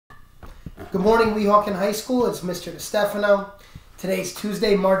Good morning, Weehawken High School. It's Mr. DeStefano. Today's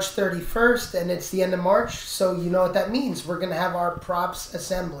Tuesday, March 31st, and it's the end of March, so you know what that means. We're going to have our props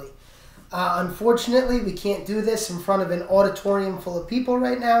assembly. Unfortunately, we can't do this in front of an auditorium full of people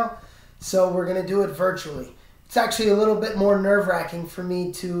right now, so we're going to do it virtually. It's actually a little bit more nerve-wracking for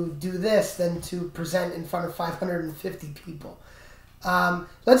me to do this than to present in front of 550 people.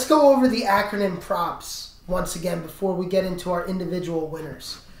 Let's go over the acronym PROPS once again before we get into our individual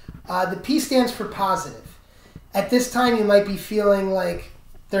winners. The P stands for positive. At this time, you might be feeling like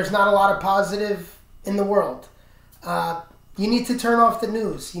there's not a lot of positive in the world. You need to turn off the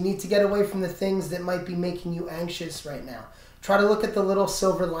news. You need to get away from the things that might be making you anxious right now. Try to look at the little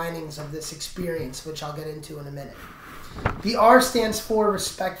silver linings of this experience, which I'll get into in a minute. The R stands for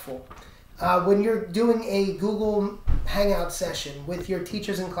respectful. When you're doing a Google Hangout session with your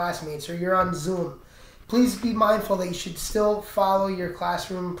teachers and classmates, or you're on Zoom, please be mindful that you should still follow your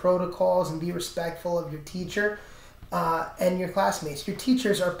classroom protocols and be respectful of your teacher and your classmates. Your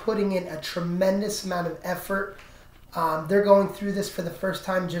teachers are putting in a tremendous amount of effort. They're going through this for the first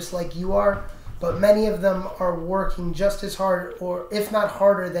time just like you are, but many of them are working just as hard, or if not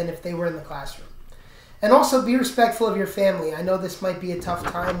harder, than if they were in the classroom. And also be respectful of your family. I know this might be a tough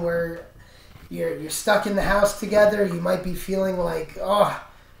time where you're stuck in the house together. You might be feeling like, oh,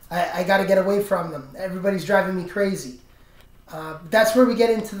 I got to get away from them. Everybody's driving me crazy. That's where we get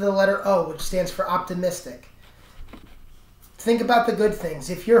into the letter O, which stands for optimistic. Think about the good things.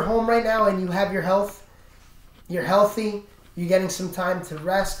 If you're home right now and you have your health, you're healthy, you're getting some time to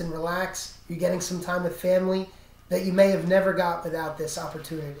rest and relax, you're getting some time with family that you may have never got without this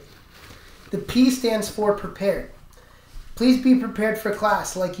opportunity. The P stands for prepared. Please be prepared for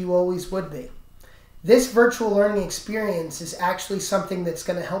class like you always would be. This virtual learning experience is actually something that's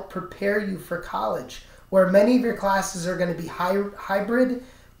going to help prepare you for college, where many of your classes are going to be hybrid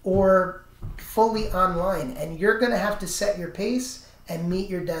or fully online, and you're going to have to set your pace and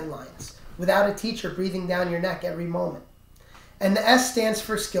meet your deadlines without a teacher breathing down your neck every moment. And the S stands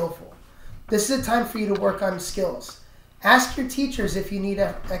for skillful. This is a time for you to work on skills. Ask your teachers if you need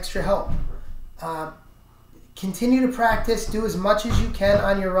extra help. Continue to practice, do as much as you can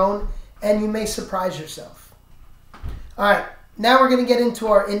on your own, and you may surprise yourself. All right, now we're going to get into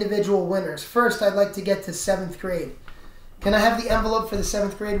our individual winners. First, I'd like to get to 7th grade. Can I have the envelope for the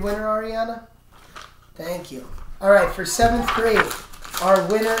 7th grade winner, Ariana? Thank you. All right, for 7th grade, our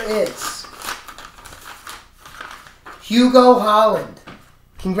winner is Hugo Holland.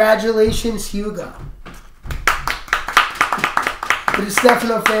 Congratulations, Hugo. The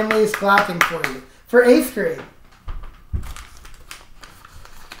DeStefano family is clapping for you. For 8th grade,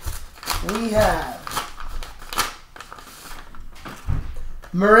 we have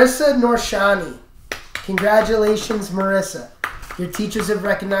Marissa Norshani. Congratulations, Marissa. Your teachers have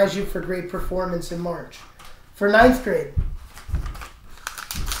recognized you for great performance in March. For 9th grade,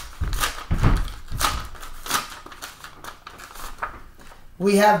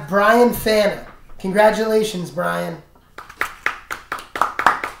 we have Brian Fana. Congratulations, Brian.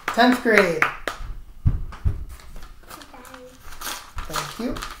 10th grade. Thank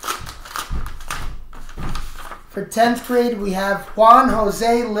you. For 10th grade, we have Juan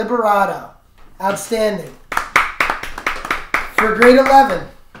Jose Liberato. Outstanding. For grade 11,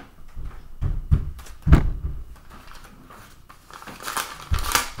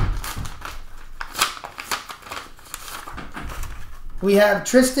 we have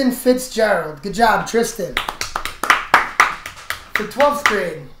Tristan Fitzgerald. Good job, Tristan. For 12th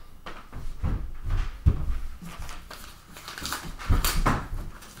grade,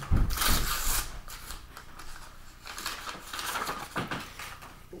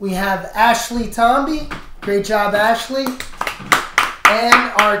 we have Ashley Tomby. Great job, Ashley.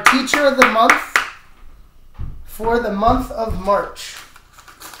 And our Teacher of the Month for the month of March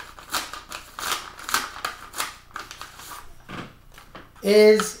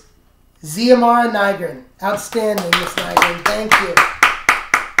is Ziamara Nygren. Outstanding, Miss Nygren. Thank you.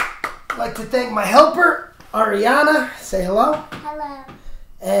 I'd like to thank my helper, Ariana. Say hello. Hello.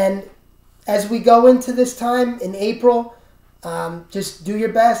 And as we go into this time in April, just do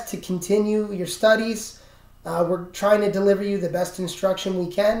your best to continue your studies. We're trying to deliver you the best instruction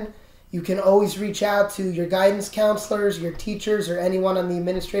we can. You can always reach out to your guidance counselors, your teachers, or anyone on the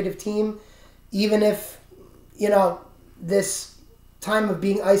administrative team. Even if, this time of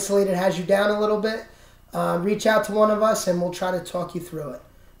being isolated has you down a little bit, reach out to one of us and we'll try to talk you through it.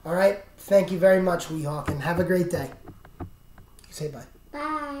 All right? Thank you very much, Weehawken. Have a great day. Say bye.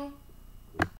 Bye.